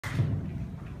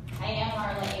I am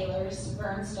Marla Ehlers,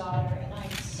 Vern's daughter, and I'm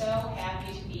so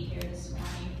happy to be here this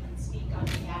morning and speak on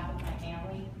behalf of my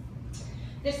family.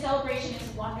 This celebration is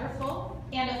wonderful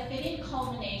and a fitting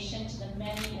culmination to the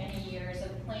many, many years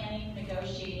of planning,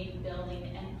 negotiating,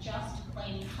 building, and just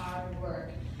plain hard work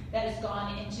that has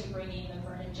gone into bringing the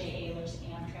Vernon J. Ehlers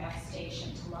Amtrak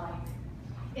Station to life.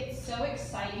 It's so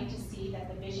exciting to see that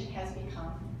the vision has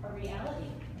become a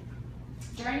reality.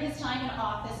 During his time in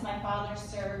office, my father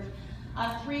served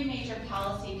on 3 major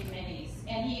policy committees,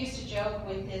 and he used to joke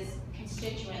with his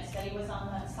constituents that he was on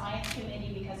the science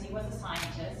committee because he was a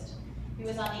scientist, he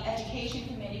was on the education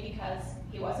committee because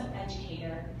he was an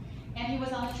educator, and he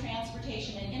was on the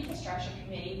transportation and infrastructure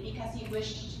committee because he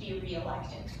wished to be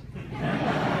reelected.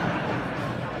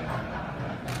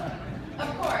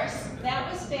 Of course,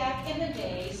 that was back in the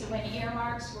days when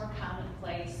earmarks were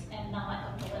commonplace and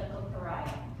not a political pariah.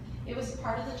 It was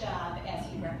part of the job as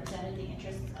he represented the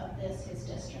interests of his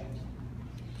district.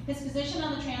 His position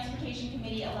on the Transportation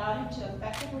Committee allowed him to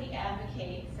effectively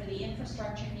advocate for the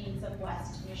infrastructure needs of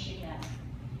West Michigan.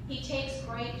 He takes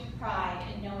great pride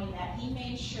in knowing that he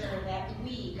made sure that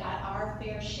we got our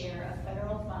fair share of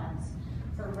federal funds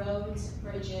for roads,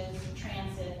 bridges,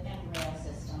 transit, and rail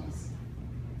systems.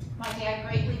 My dad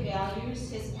greatly values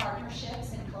his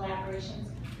partnerships and collaborations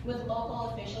with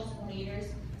local officials and leaders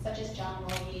such as John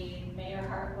Logie, Mayor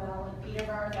Hartwell, and Peter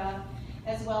Varga,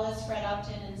 as well as Fred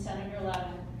Upton and Senator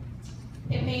Levin.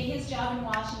 It made his job in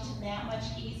Washington that much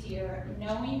easier,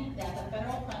 knowing that the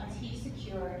federal funds he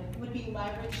secured would be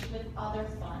leveraged with other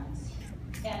funds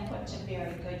and put to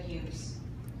very good use.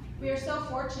 We are so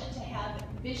fortunate to have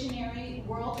visionary,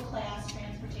 world-class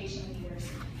transportation leaders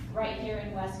right here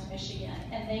in West Michigan,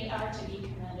 and they are to be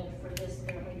commended for this,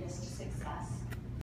 their latest